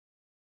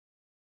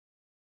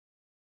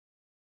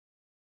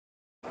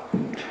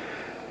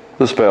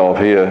This valve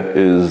here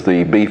is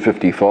the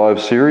B55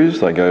 series.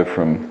 They go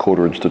from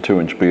 1/4 inch to 2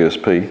 inch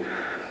BSP.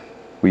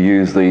 We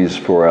use these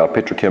for our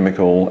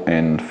petrochemical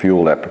and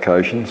fuel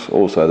applications.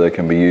 Also, they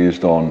can be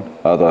used on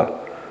other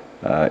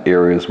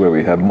areas where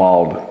we have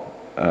mild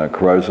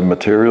corrosive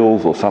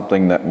materials or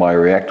something that may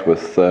react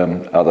with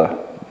other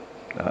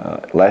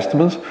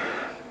elastomers.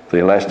 The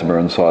elastomer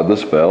inside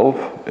this valve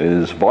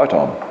is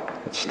Viton.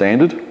 It's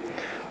standard.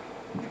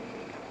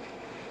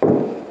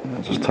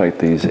 I'll just take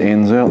these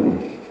ends out.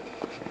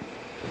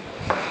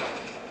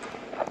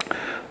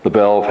 The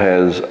valve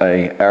has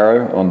an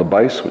arrow on the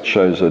base which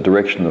shows the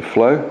direction of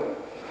flow,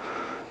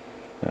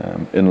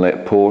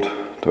 inlet port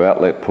to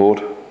outlet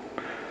port.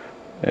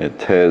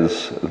 It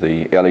has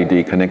the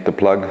LED connector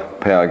plug.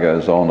 Power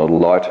goes on, a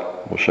light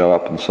will show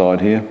up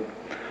inside here.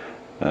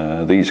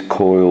 These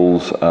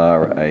coils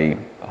are a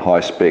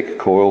high-spec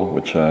coil,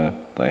 which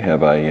they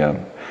have a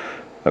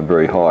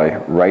very high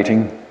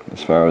rating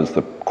as far as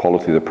the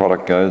quality of the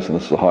product goes, and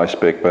this is a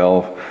high-spec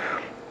valve.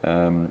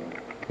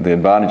 The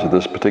advantage of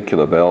this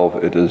particular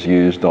valve, it is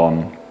used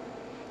on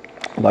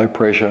low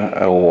pressure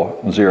or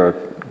zero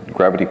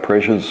gravity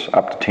pressures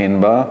up to 10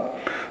 bar.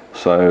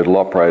 So it'll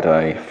operate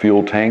a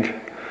fuel tank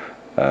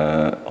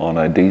on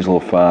a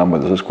diesel farm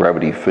with this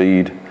gravity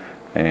feed,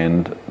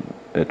 and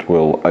it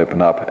will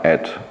open up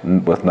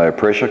with no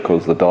pressure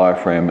because the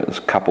diaphragm is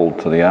coupled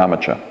to the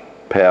armature.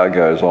 Power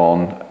goes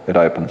on, it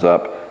opens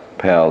up,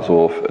 power's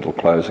off, it'll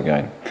close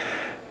again.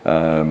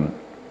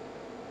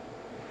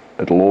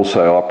 It'll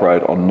also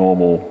operate on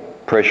normal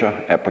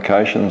pressure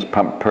applications,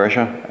 pump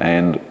pressure,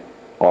 and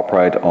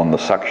operate on the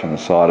suction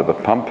side of a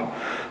pump.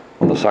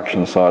 On the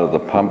suction side of the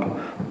pump,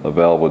 the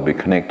valve would be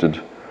connected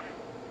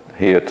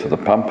here to the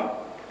pump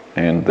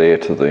and there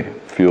to the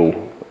fuel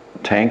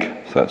tank,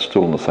 so it's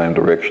still in the same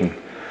direction.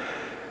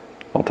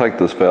 I'll take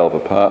this valve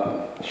apart,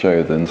 show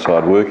you the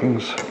inside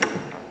workings.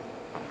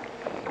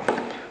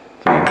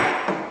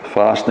 The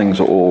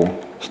fastenings are all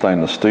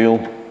stainless steel.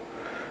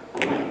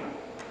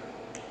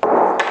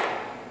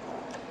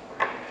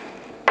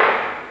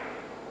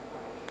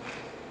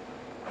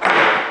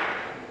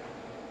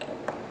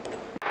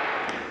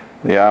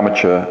 The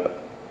armature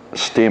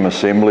stem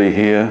assembly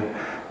here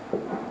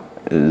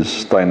is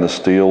stainless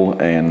steel,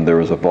 and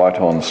there is a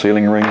Viton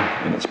sealing ring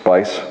in its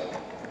base.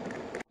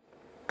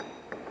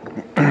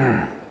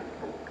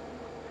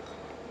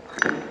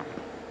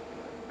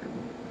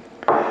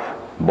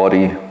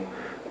 Body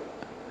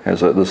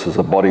has this is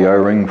a body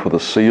O-ring for the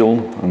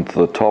seal into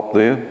the top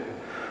there,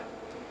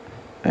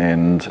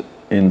 and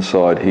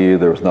inside here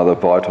there is another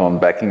Viton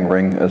backing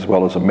ring as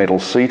well as a metal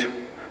seat,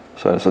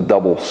 so it's a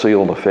double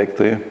sealed effect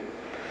there.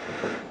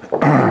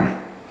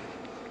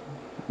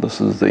 This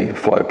is the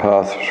flow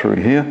path through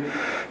here.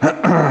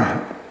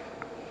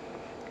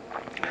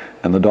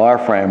 And the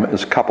diaphragm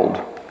is coupled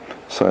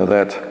so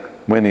that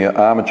when the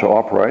armature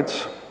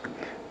operates,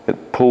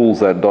 it pulls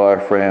that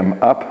diaphragm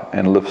up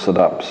and lifts it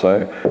up.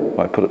 So if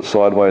I put it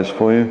sideways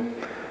for you,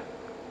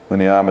 when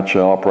the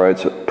armature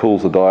operates, it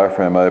pulls the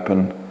diaphragm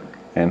open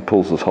and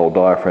pulls this whole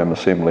diaphragm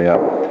assembly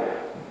up.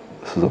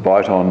 This is a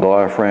Viton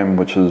diaphragm,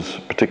 which is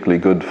particularly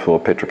good for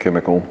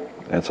petrochemical.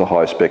 It's a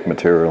high-spec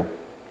material.